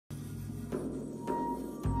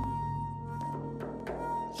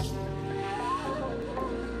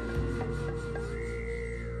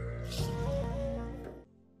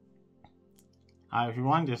Hi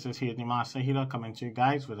everyone, this is Haiti Master Healer coming to you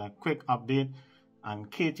guys with a quick update on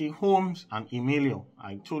Katie, Holmes, and Emilio.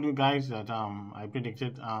 I told you guys that I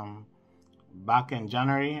predicted back in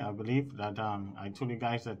January, I believe, that I told you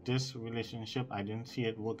guys that this relationship, I didn't see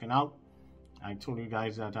it working out. I told you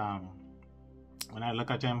guys that when I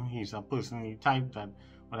look at him, he's a personality type that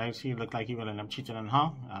what I see look like he will end up cheating on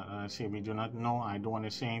her. I say we do not know. I don't want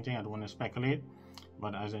to say anything. I don't want to speculate.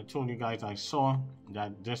 But as I told you guys, I saw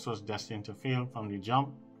that this was destined to fail from the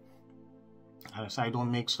jump. As I say, I don't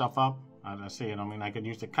make stuff up. As I say, I could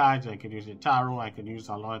use the cards, I could use the tarot, I could use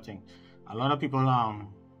a lot of things. A lot of people don't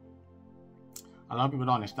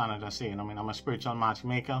understand. As I say, I'm a spiritual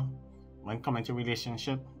matchmaker. When coming to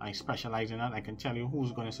relationship, I specialize in that. I can tell you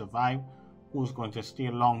who's going to survive, who's going to stay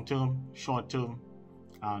long term, short term,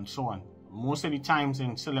 and so on. Most of the times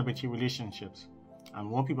in celebrity relationships, and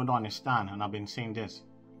what people don't understand, and I've been saying this,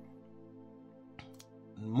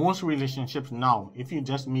 most relationships now, if you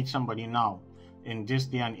just meet somebody now in this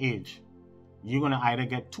day and age, you're going to either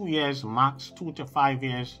get 2 years max, 2 to 5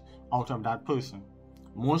 years out of that person.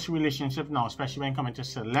 Most relationships now, especially when coming to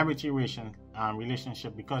celebrity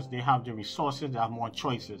relationship, because they have the resources, they have more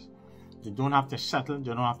choices. They don't have to settle,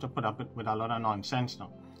 they don't have to put up with a lot of nonsense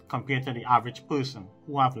now, compared to the average person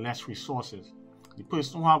who have less resources. The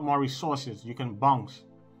person who have more resources, you can bounce.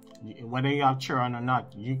 Whether you have children or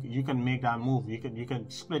not, you can make that move. You can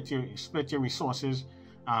split your resources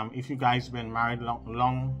if you guys been married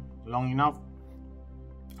long enough.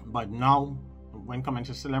 But now, when coming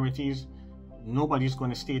to celebrities, nobody's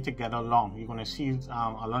going to stay together long. You're going to see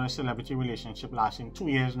a lot of celebrity relationship lasting 2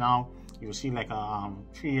 years now. You'll see like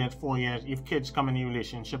 3 years, 4 years. If kids come in a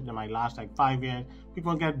relationship, they might last like 5 years.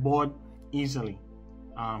 People get bored easily.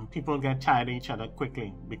 People get tired of each other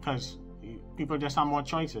quickly because people just have more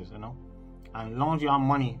choices, And as long as you have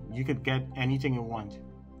money, you could get anything you want.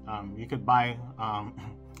 You could buy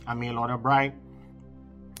a mail order bride.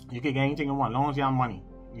 You could get anything you want. As long as you have money,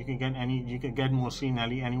 you can get mostly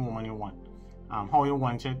nearly any woman you want, how you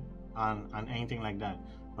want it, and anything like that.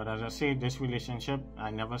 But as I say, this relationship,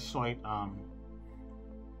 I never saw it.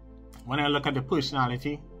 When I look at the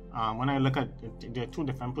personality, there are two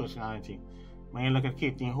different personalities. When you look at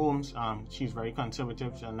Katie Holmes, she's very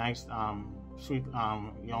conservative. She's a nice, sweet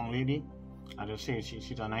young lady. As I say,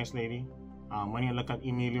 she's a nice lady. When you look at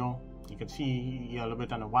Emilio, you can see he's a little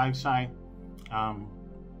bit on the wild side.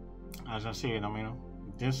 As I say,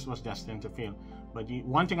 this was destined to fail. But the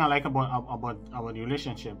one thing I like about our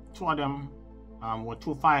relationship, two of them were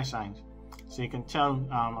two fire signs. So you can tell,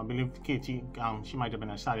 I believe Katie, she might have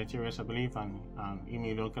been a Sagittarius, I believe, and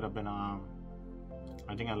Emilio could have been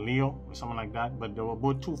I think a Leo or something like that, but they were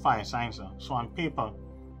both two fire signs. So on paper,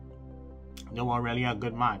 they were really a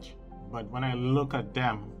good match. But when I look at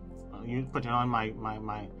them, you putting on my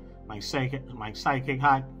psychic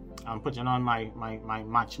hat, I'm putting on my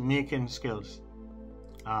matchmaking skills.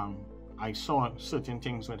 I saw certain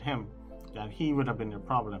things with him that he would have been the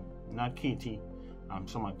problem, not Katie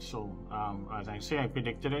so much. So as I say, I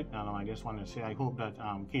predicted it, and I just want to say I hope that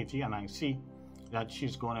Katie, and I see that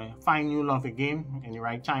she's going to find new love again in the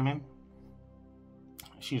right timing.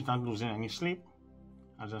 She's not losing any sleep.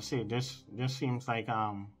 As I say, this seems like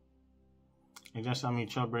it's just a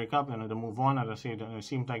mutual breakup, and to move on. As I say, it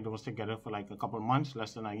seems like they was together for like a couple of months,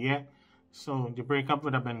 less than a year. So the breakup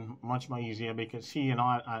would have been much more easier because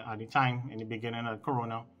at the time, in the beginning of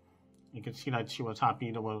Corona, you could see that she was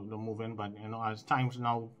happy they were moving. But as times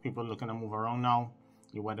now, people looking to move around now,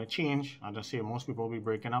 the weather change. As I say, most people will be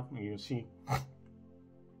breaking up. You see.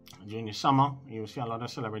 During the summer, you'll see a lot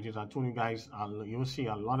of celebrities. I told you guys, you'll see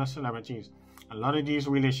a lot of celebrities. A lot of these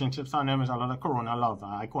relationships on them is a lot of Corona love.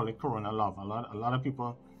 I call it Corona love. A lot of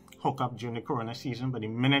people hook up during the Corona season, but the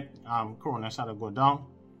minute Corona started to go down,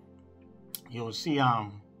 you'll see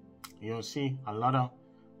a lot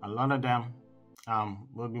of them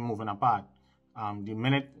will be moving apart. The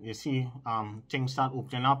minute you see things start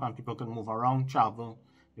opening up and people can move around, travel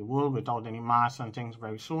the world without any masks and things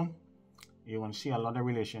very soon, you will see a lot of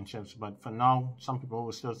relationships. But for now, some people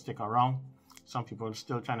will still stick around. Some people are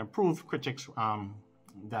still trying to prove critics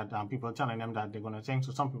that people are telling them that they're going to think.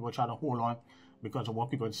 So some people try to hold on because of what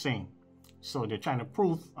people are saying. So they're trying to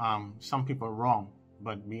prove some people wrong.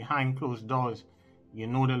 But behind closed doors, they're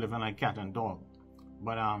living like cat and dog.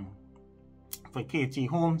 But for Katie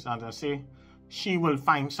Holmes, as I say, she will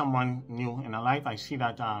find someone new in her life. I see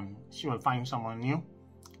that she will find someone new.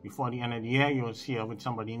 Before the end of the year, you'll see her with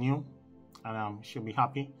somebody new. And she'll be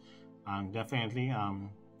happy, definitely.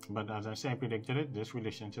 But as I say, I predicted it. This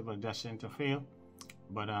relationship was destined to fail.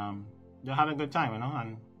 But they had a good time,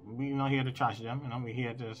 and we're not here to trash them. We're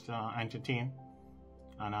here to just entertain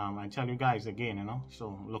And I tell you guys again,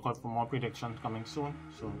 so look out for more predictions coming soon.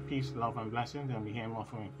 So peace, love, and blessings. And be hearing more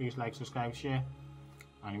from me. Please like, subscribe, share,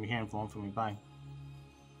 and you'll be hearing more from me. Bye.